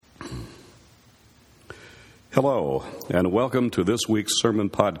Hello, and welcome to this week's sermon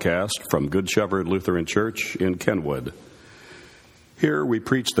podcast from Good Shepherd Lutheran Church in Kenwood. Here we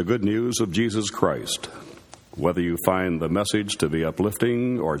preach the good news of Jesus Christ. Whether you find the message to be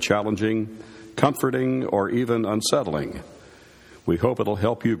uplifting or challenging, comforting or even unsettling, we hope it'll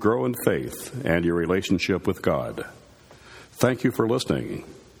help you grow in faith and your relationship with God. Thank you for listening.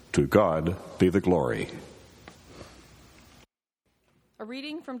 To God be the glory. A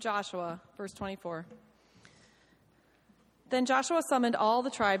reading from Joshua, verse 24. Then Joshua summoned all the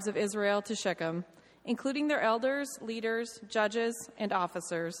tribes of Israel to Shechem, including their elders, leaders, judges, and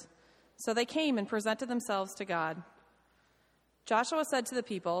officers. So they came and presented themselves to God. Joshua said to the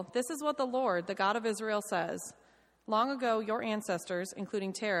people, "This is what the Lord, the God of Israel, says. Long ago, your ancestors,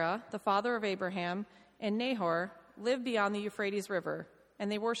 including Terah, the father of Abraham, and Nahor, lived beyond the Euphrates River,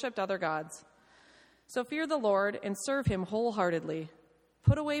 and they worshipped other gods. So fear the Lord and serve him wholeheartedly.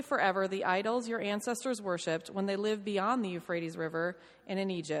 Put away forever the idols your ancestors worshipped when they lived beyond the Euphrates River and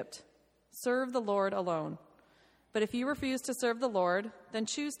in Egypt. Serve the Lord alone. But if you refuse to serve the Lord, then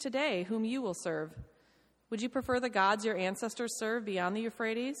choose today whom you will serve. Would you prefer the gods your ancestors served beyond the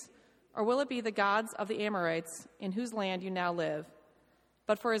Euphrates, or will it be the gods of the Amorites in whose land you now live?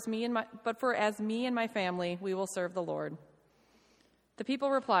 But for as me and my family, we will serve the Lord." The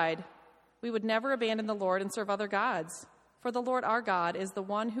people replied, "We would never abandon the Lord and serve other gods. For the Lord our God is the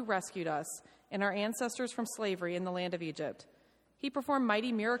one who rescued us and our ancestors from slavery in the land of Egypt. He performed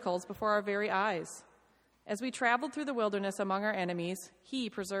mighty miracles before our very eyes. As we traveled through the wilderness among our enemies, he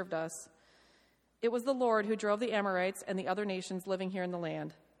preserved us. It was the Lord who drove the Amorites and the other nations living here in the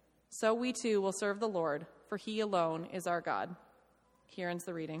land. So we too will serve the Lord, for he alone is our God." Here ends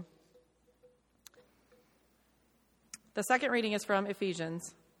the reading. The second reading is from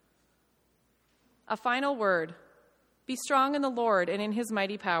Ephesians. A final word. Be strong in the Lord and in his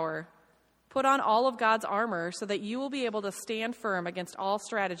mighty power. Put on all of God's armor so that you will be able to stand firm against all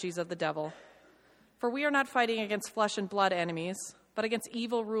strategies of the devil. For we are not fighting against flesh and blood enemies, but against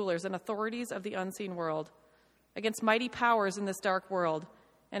evil rulers and authorities of the unseen world, against mighty powers in this dark world,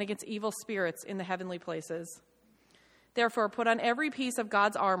 and against evil spirits in the heavenly places. Therefore, put on every piece of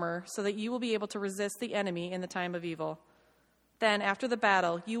God's armor so that you will be able to resist the enemy in the time of evil. Then, after the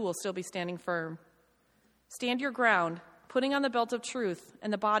battle, you will still be standing firm. Stand your ground, putting on the belt of truth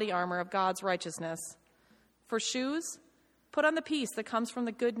and the body armor of God's righteousness. For shoes, put on the peace that comes from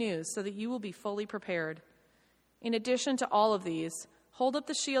the good news so that you will be fully prepared. In addition to all of these, hold up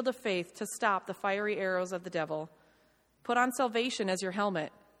the shield of faith to stop the fiery arrows of the devil. Put on salvation as your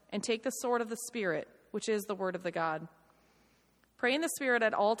helmet and take the sword of the Spirit, which is the word of the God. Pray in the Spirit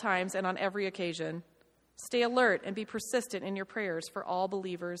at all times and on every occasion. Stay alert and be persistent in your prayers for all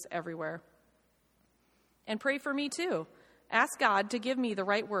believers everywhere. And pray for me too. Ask God to give me the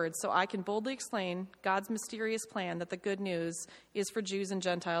right words so I can boldly explain God's mysterious plan that the good news is for Jews and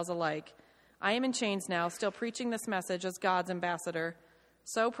Gentiles alike. I am in chains now, still preaching this message as God's ambassador.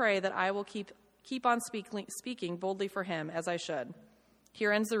 So pray that I will keep on speaking boldly for him as I should.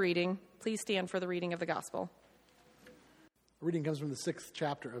 Here ends the reading. Please stand for the reading of the gospel. The reading comes from the 6th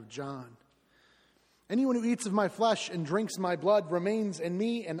chapter of John. Anyone who eats of my flesh and drinks my blood remains in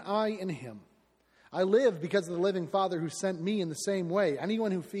me and I in him. I live because of the living Father who sent me in the same way.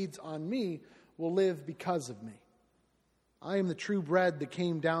 Anyone who feeds on me will live because of me. I am the true bread that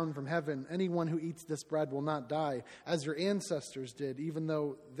came down from heaven. Anyone who eats this bread will not die, as your ancestors did, even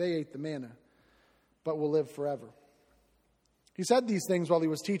though they ate the manna, but will live forever. He said these things while he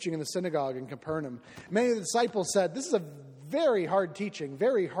was teaching in the synagogue in Capernaum. Many of the disciples said, "This is a very hard teaching,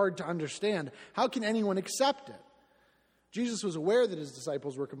 very hard to understand. How can anyone accept it?" Jesus was aware that his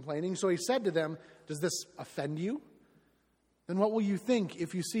disciples were complaining, so he said to them, "Does this offend you? Then what will you think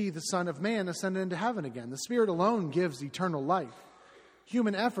if you see the Son of Man ascend into heaven again? The Spirit alone gives eternal life.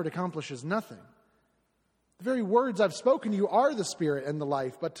 Human effort accomplishes nothing. The very words I've spoken to you are the Spirit and the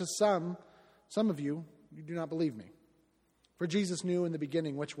life, but to some of you do not believe me." For Jesus knew in the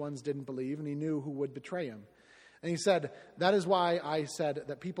beginning which ones didn't believe, and he knew who would betray him. And he said, "That is why I said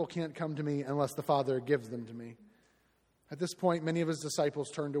that people can't come to me unless the Father gives them to me." At this point, many of his disciples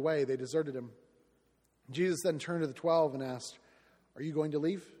turned away. They deserted him. Jesus then turned to the 12 and asked, "Are you going to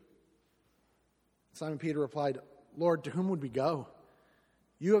leave?" Simon Peter replied, "Lord, to whom would we go?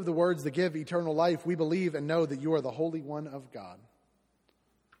 You have the words that give eternal life. We believe and know that you are the Holy One of God."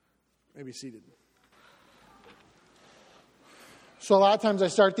 You may be seated. So a lot of times I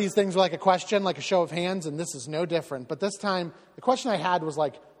start these things with like a question, like a show of hands, and this is no different. But this time, the question I had was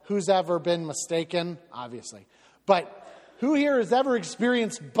like, who's ever been mistaken? Obviously. But who here has ever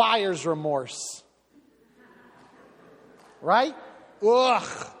experienced buyer's remorse? Right?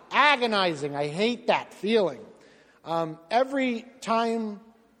 Ugh. agonizing. I hate that feeling. Every time,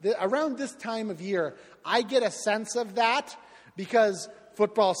 around this time of year, I get a sense of that because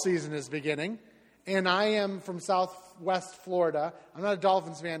football season is beginning, and I am from Southwest Florida. I'm not a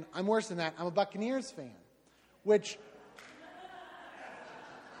Dolphins fan. I'm worse than that. I'm a Buccaneers fan, which,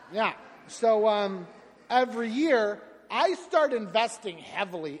 yeah. So every year, I start investing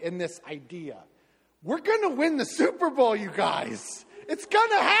heavily in this idea. We're going to win the Super Bowl, you guys. It's going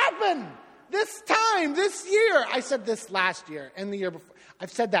to happen. This time, this year. I said this last year and the year before.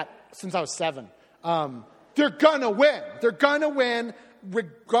 I've said that since I was 7. They're going to win. They're going to win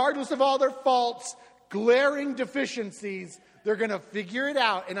regardless of all their faults, glaring deficiencies. They're going to figure it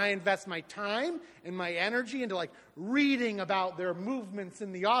out. And I invest my time and my energy into reading about their movements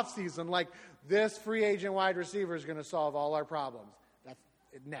in the offseason. Like, this free agent wide receiver is going to solve all our problems.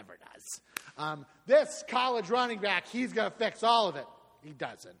 It never does. This college running back, he's going to fix all of it. He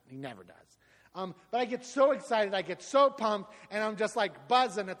doesn't. He never does. But I get so excited, I get so pumped, and I'm just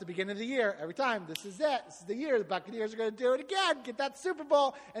buzzing at the beginning of the year. Every time, this is it. This is the year. The Buccaneers are going to do it again, get that Super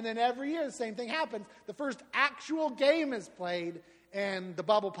Bowl. And then every year, the same thing happens. The first actual game is played, and the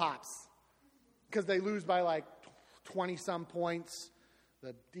bubble pops because they lose by 20-some points.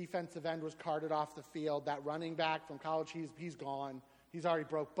 The defensive end was carted off the field. That running back from college, he's gone. He's already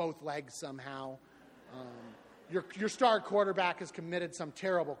broke both legs somehow. Your star quarterback has committed some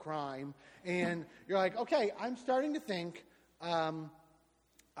terrible crime. And you're like, okay, I'm starting to think,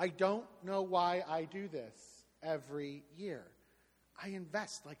 I don't know why I do this every year. I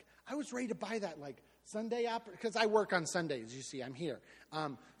invest. I was ready to buy that Sunday because I work on Sundays, you see, I'm here.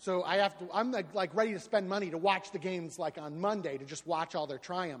 So I'm ready to spend money to watch the games on Monday to just watch all their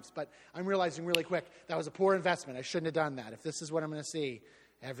triumphs. But I'm realizing really quick that was a poor investment. I shouldn't have done that. If this is what I'm going to see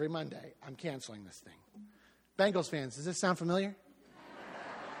every Monday, I'm canceling this thing. Bengals fans, does this sound familiar?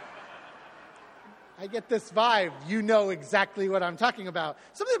 I get this vibe. You know exactly what I'm talking about.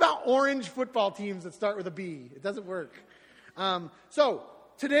 Something about orange football teams that start with a B. It doesn't work. So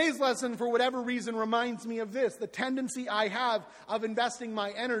today's lesson, for whatever reason, reminds me of this. The tendency I have of investing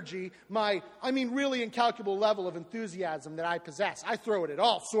my energy, really incalculable level of enthusiasm that I possess. I throw it at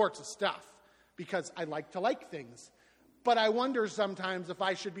all sorts of stuff because I like to like things. But I wonder sometimes if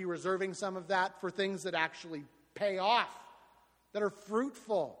I should be reserving some of that for things that actually pay off, that are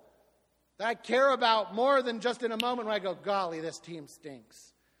fruitful, that I care about more than just in a moment when I go, golly, this team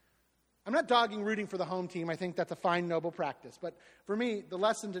stinks. I'm not dogging rooting for the home team. I think that's a fine, noble practice. But for me, the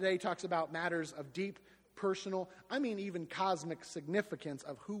lesson today talks about matters of deep, personal, even cosmic significance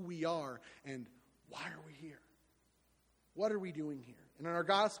of who we are and why are we here? What are we doing here? And in our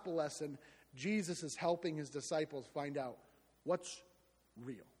gospel lesson, Jesus is helping his disciples find out what's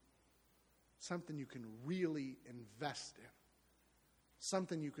real. Something you can really invest in.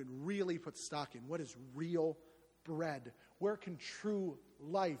 Something you can really put stock in. What is real bread? Where can true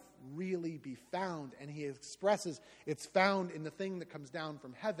life really be found? And he expresses it's found in the thing that comes down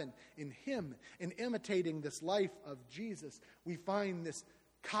from heaven, in him. In imitating this life of Jesus, we find this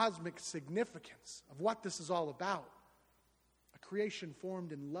cosmic significance of what this is all about. Creation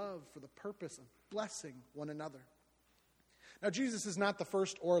formed in love for the purpose of blessing one another. Now, Jesus is not the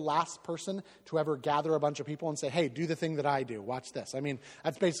first or last person to ever gather a bunch of people and say, hey, do the thing that I do. Watch this.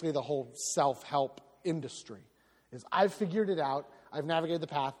 That's basically the whole self-help industry. I've figured it out. I've navigated the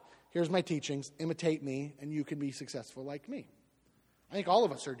path. Here's my teachings. Imitate me, and you can be successful like me. I think all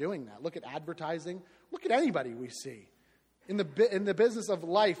of us are doing that. Look at advertising. Look at anybody we see. In the business of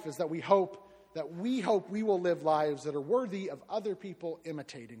life is that we hope we will live lives that are worthy of other people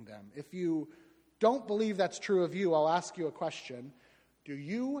imitating them. If you don't believe that's true of you, I'll ask you a question. Do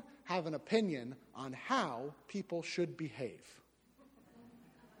you have an opinion on how people should behave?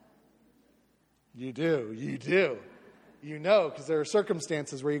 You do. You know, because there are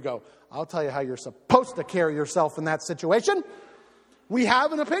circumstances where you go, I'll tell you how you're supposed to carry yourself in that situation. We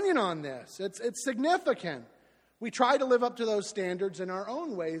have an opinion on this. It's significant. We try to live up to those standards in our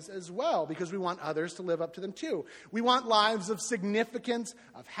own ways as well because we want others to live up to them too. We want lives of significance,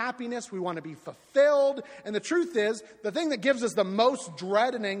 of happiness. We want to be fulfilled. And the truth is, the thing that gives us the most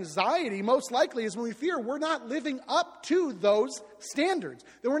dread and anxiety most likely is when we fear we're not living up to those standards,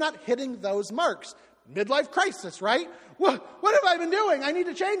 that we're not hitting those marks. Midlife crisis, right? What have I been doing? I need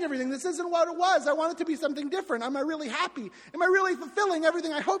to change everything. This isn't what it was. I want it to be something different. Am I really happy? Am I really fulfilling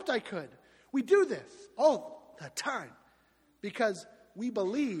everything I hoped I could? We do this all the time because we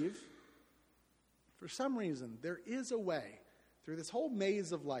believe for some reason there is a way through this whole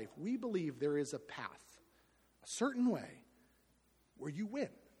maze of life. We believe there is a path, a certain way where you win.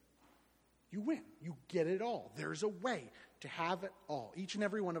 You win. You get it all. There's a way. to have it all. Each and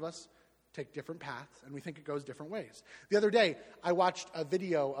every one of us take different paths, and we think it goes different ways. The other day, I watched a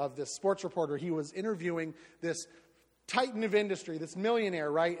video of this sports reporter. He was interviewing this titan of industry, this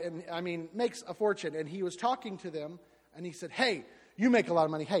millionaire, right? And I mean, makes a fortune. And he was talking to them, and he said, hey, you make a lot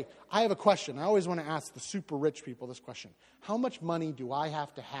of money. Hey, I have a question. I always want to ask the super rich people this question. How much money do I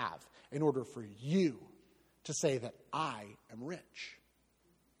have to have in order for you to say that I am rich?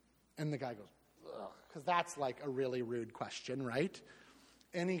 And the guy goes, because that's like a really rude question, right?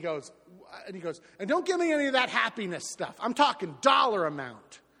 And he goes, and don't give me any of that happiness stuff. I'm talking dollar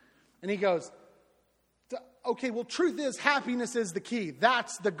amount. And he goes, okay, well, truth is, happiness is the key.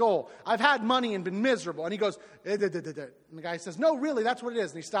 That's the goal. I've had money and been miserable. And he goes, and the guy says, no, really, that's what it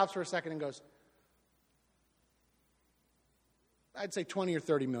is. And he stops for a second and goes, I'd say $20 or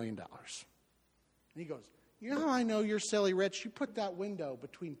 $30 million. And he goes, you know how I know you're silly rich? You put that window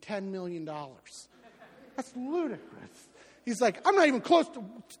between $10 million. That's ludicrous. He's like, I'm not even close to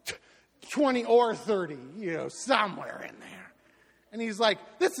 20 or 30, somewhere in there. And he's like,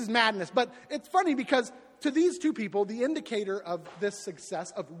 this is madness. But it's funny because to these two people, the indicator of this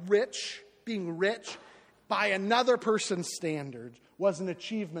success, of being rich by another person's standards, was an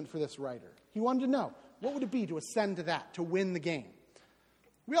achievement for this writer. He wanted to know, what would it be to ascend to that, to win the game?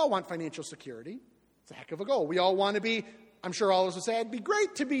 We all want financial security. It's a heck of a goal. We all want to be, I'm sure all of us would say, it'd be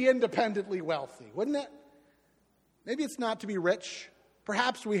great to be independently wealthy, wouldn't it? Maybe it's not to be rich.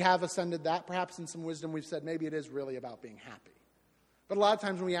 Perhaps we have ascended that. Perhaps in some wisdom we've said maybe it is really about being happy. But a lot of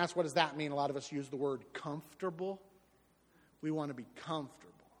times when we ask what does that mean, a lot of us use the word comfortable. We want to be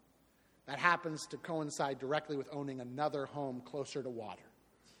comfortable. That happens to coincide directly with owning another home closer to water.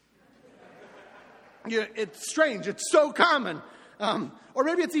 It's strange. It's so common. Or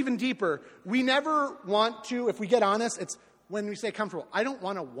maybe it's even deeper. We never want to, if we get honest, it's when we say comfortable. I don't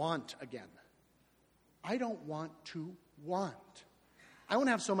want to want again. I don't want to want. I want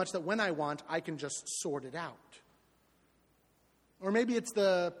to have so much that when I want, I can just sort it out. Or maybe it's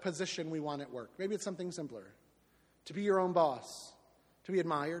the position we want at work. Maybe it's something simpler. To be your own boss. To be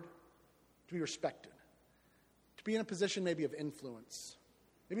admired. To be respected. To be in a position maybe of influence.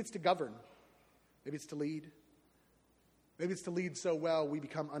 Maybe it's to govern. Maybe it's to lead. Maybe it's to lead so well we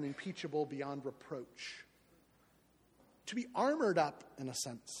become unimpeachable beyond reproach. To be armored up in a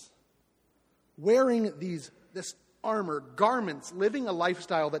sense. Wearing this armor, garments, living a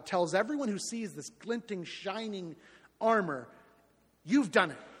lifestyle that tells everyone who sees this glinting, shining armor, you've done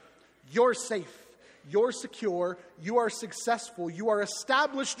it. You're safe. You're secure. You are successful. You are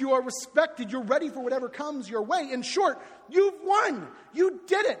established. You are respected. You're ready for whatever comes your way. In short, you've won. You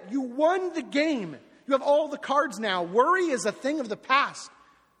did it. You won the game. You have all the cards now. Worry is a thing of the past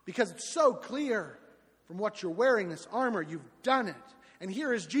because it's so clear from what you're wearing, this armor. You've done it. And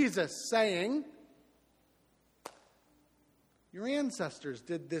here is Jesus saying, your ancestors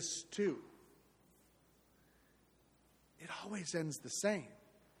did this too. It always ends the same.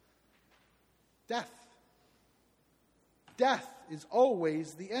 Death. Death is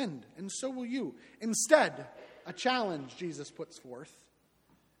always the end, and so will you. Instead, a challenge Jesus puts forth.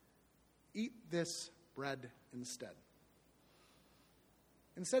 Eat this bread instead.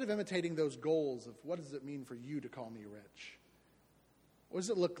 Instead of imitating those goals of what does it mean for you to call me rich? What does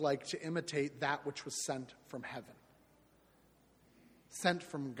it look like to imitate that which was sent from heaven? Sent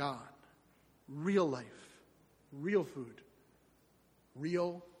from God. Real life. Real food.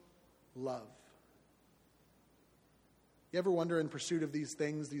 Real love. You ever wonder in pursuit of these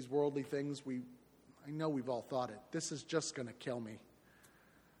things, these worldly things, I know we've all thought it. This is just going to kill me.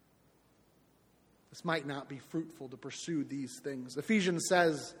 This might not be fruitful to pursue these things. Ephesians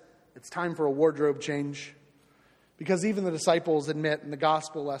says it's time for a wardrobe change. Because even the disciples admit in the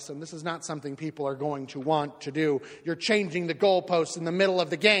gospel lesson, this is not something people are going to want to do. You're changing the goalposts in the middle of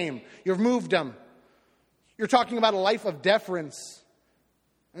the game. You've moved them. You're talking about a life of deference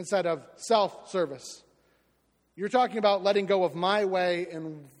instead of self-service. You're talking about letting go of my way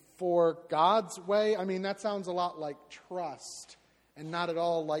and for God's way. I mean, that sounds a lot like trust and not at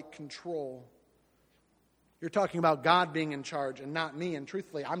all like control. You're talking about God being in charge and not me. And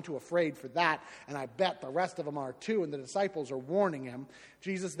truthfully, I'm too afraid for that. And I bet the rest of them are too. And the disciples are warning him.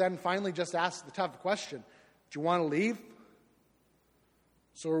 Jesus then finally just asks the tough question. Do you want to leave?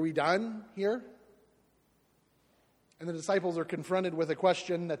 So are we done here? And the disciples are confronted with a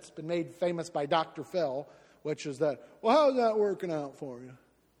question that's been made famous by Dr. Phil, which is that, well, how's that working out for you?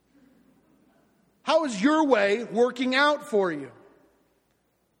 How is your way working out for you?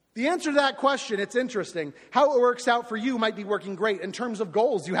 The answer to that question, it's interesting. How it works out for you might be working great in terms of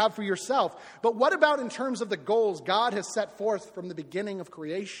goals you have for yourself. But what about in terms of the goals God has set forth from the beginning of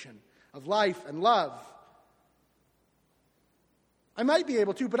creation, of life and love? I might be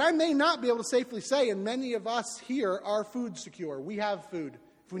able to, but I may not be able to safely say, and many of us here are food secure. We have food.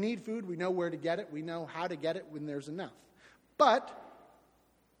 If we need food, we know where to get it. We know how to get it when there's enough. But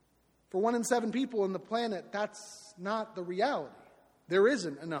for 1 in 7 people on the planet, that's not the reality. There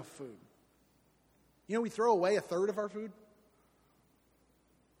isn't enough food. You know, we throw away 1/3 of our food.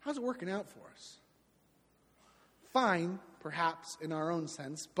 How's it working out for us? Fine, perhaps, in our own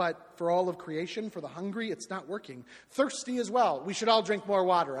sense, but for all of creation, for the hungry, it's not working. Thirsty as well. We should all drink more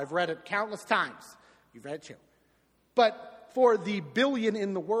water. I've read it countless times. You've read it too. But for the billion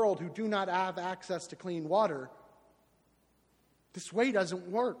in the world who do not have access to clean water, this way doesn't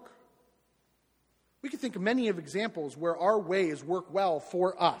work. We can think of many of examples where our ways work well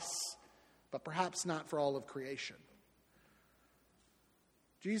for us, but perhaps not for all of creation.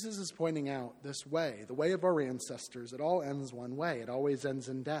 Jesus is pointing out this way, the way of our ancestors. It all ends one way. It always ends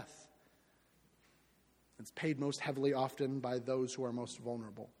in death. It's paid most heavily often by those who are most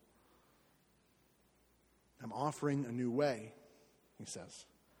vulnerable. I'm offering a new way, he says.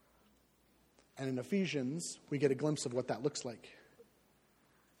 And in Ephesians, we get a glimpse of what that looks like.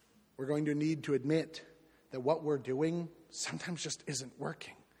 We're going to need to admit that what we're doing sometimes just isn't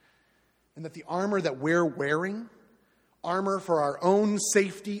working. And that the armor that we're wearing, armor for our own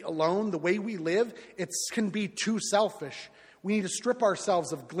safety alone, the way we live, it can be too selfish. We need to strip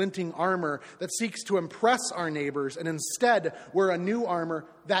ourselves of glinting armor that seeks to impress our neighbors, and instead wear a new armor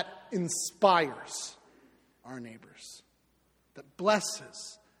that inspires our neighbors, that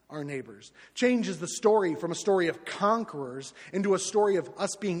blesses our neighbors, changes the story from a story of conquerors into a story of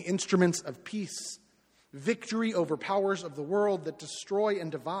us being instruments of peace. Victory over powers of the world that destroy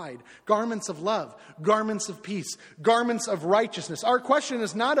and divide. Garments of love, garments of peace, garments of righteousness. Our question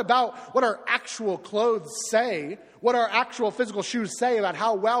is not about what our actual clothes say, what our actual physical shoes say about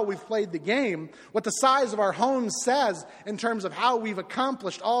how well we've played the game, what the size of our home says in terms of how we've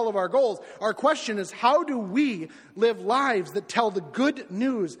accomplished all of our goals. Our question is, how do we live lives that tell the good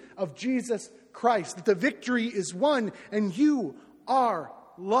news of Jesus Christ, that the victory is won and you are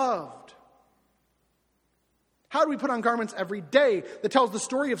loved? How do we put on garments every day that tells the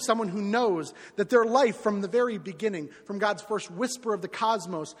story of someone who knows that their life from the very beginning, from God's first whisper of the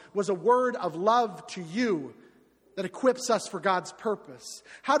cosmos, was a word of love to you that equips us for God's purpose?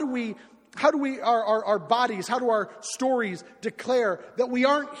 How do our bodies, how do our stories declare that we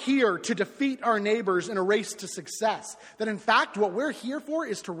aren't here to defeat our neighbors in a race to success? That in fact, what we're here for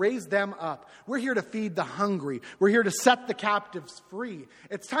is to raise them up. We're here to feed the hungry. We're here to set the captives free.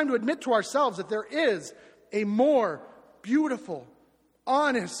 It's time to admit to ourselves that there is a more beautiful,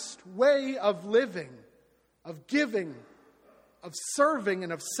 honest way of living, of giving, of serving,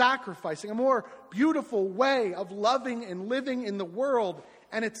 and of sacrificing. A more beautiful way of loving and living in the world,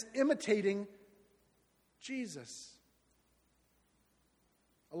 and it's imitating Jesus.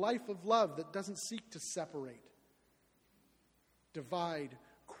 A life of love that doesn't seek to separate, divide,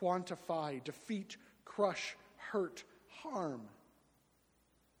 quantify, defeat, crush, hurt, harm.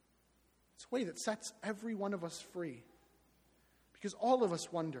 It's a way that sets every one of us free. Because all of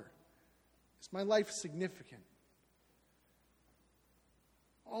us wonder, is my life significant?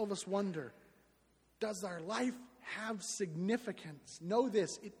 All of us wonder, does our life have significance? Know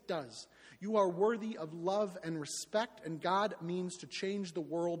this, it does. You are worthy of love and respect, and God means to change the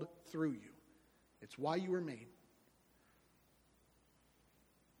world through you. It's why you were made.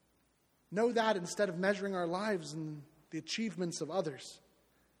 Know that instead of measuring our lives and the achievements of others.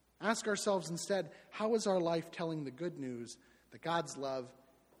 Ask ourselves instead, how is our life telling the good news that God's love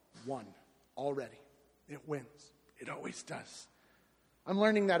won already? It wins. It always does. I'm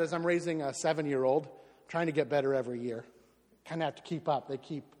learning that as I'm raising a 7-year-old, trying to get better every year. Kind of have to keep up. They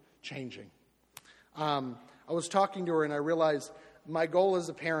keep changing. I was talking to her and I realized my goal as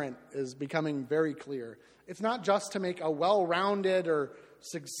a parent is becoming very clear. It's not just to make a well-rounded or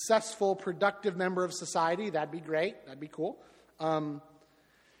successful, productive member of society. That'd be great. That'd be cool.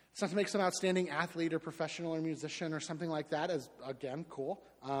 It's not to make some outstanding athlete or professional or musician or something like that, as, again, cool.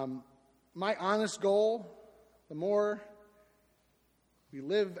 My honest goal, the more we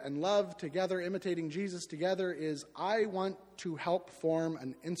live and love together, imitating Jesus together, is I want to help form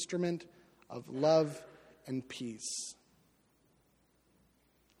an instrument of love and peace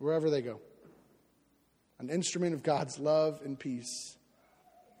wherever they go. An instrument of God's love and peace.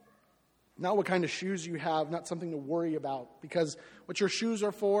 Not what kind of shoes you have, not something to worry about. Because what your shoes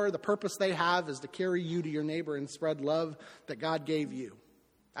are for, the purpose they have is to carry you to your neighbor and spread love that God gave you.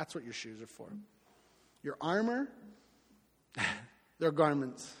 That's what your shoes are for. Your armor, they're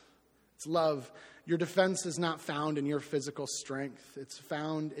garments. It's love. Your defense is not found in your physical strength. It's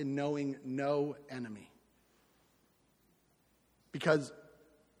found in knowing no enemy. Because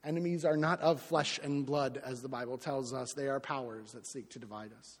enemies are not of flesh and blood, as the Bible tells us. They are powers that seek to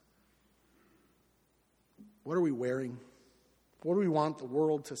divide us. What are we wearing? What do we want the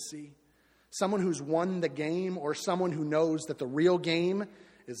world to see? Someone who's won the game, or someone who knows that the real game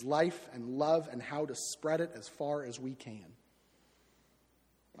is life and love and how to spread it as far as we can?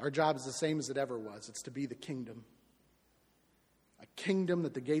 Our job is the same as it ever was. It's to be the kingdom. A kingdom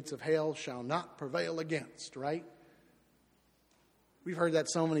that the gates of hell shall not prevail against, right? We've heard that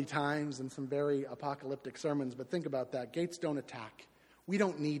so many times in some very apocalyptic sermons, but think about that. Gates don't attack. We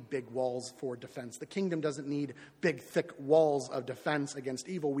don't need big walls for defense. The kingdom doesn't need big, thick walls of defense against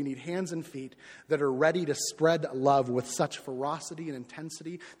evil. We need hands and feet that are ready to spread love with such ferocity and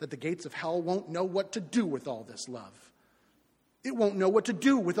intensity that the gates of hell won't know what to do with all this love. It won't know what to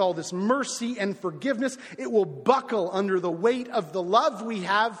do with all this mercy and forgiveness. It will buckle under the weight of the love we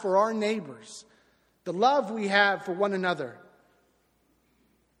have for our neighbors, the love we have for one another.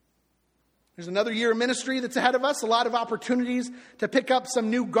 There's another year of ministry that's ahead of us, a lot of opportunities to pick up some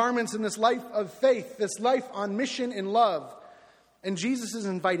new garments in this life of faith, this life on mission in love. And Jesus is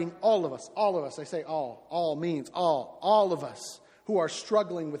inviting all of us, I say all means all of us who are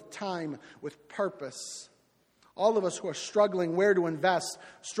struggling with time, with purpose, all of us who are struggling where to invest,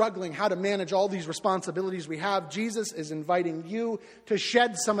 struggling how to manage all these responsibilities we have. Jesus is inviting you to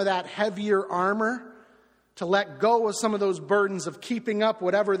shed some of that heavier armor, to let go of some of those burdens of keeping up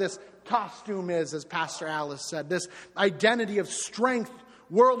whatever this costume is, as Pastor Alice said, this identity of strength,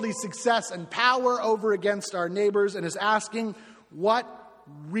 worldly success, and power over against our neighbors, and is asking, what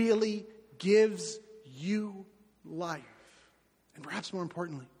really gives you life? And perhaps more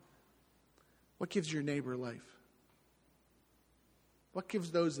importantly, what gives your neighbor life? What gives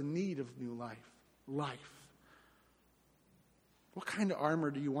those in need of new life? Life. What kind of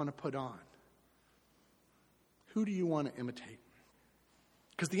armor do you want to put on? Who do you want to imitate?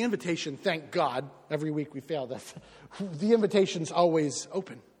 Because the invitation, thank God, every week we fail this. The invitation's always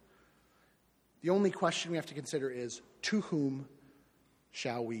open. The only question we have to consider is, to whom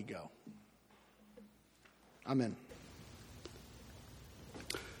shall we go? Amen.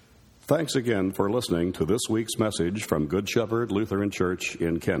 Thanks again for listening to this week's message from Good Shepherd Lutheran Church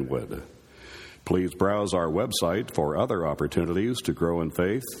in Kenwood. Please browse our website for other opportunities to grow in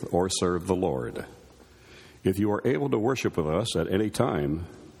faith or serve the Lord. If you are able to worship with us at any time,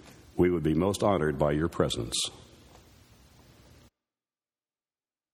 we would be most honored by your presence.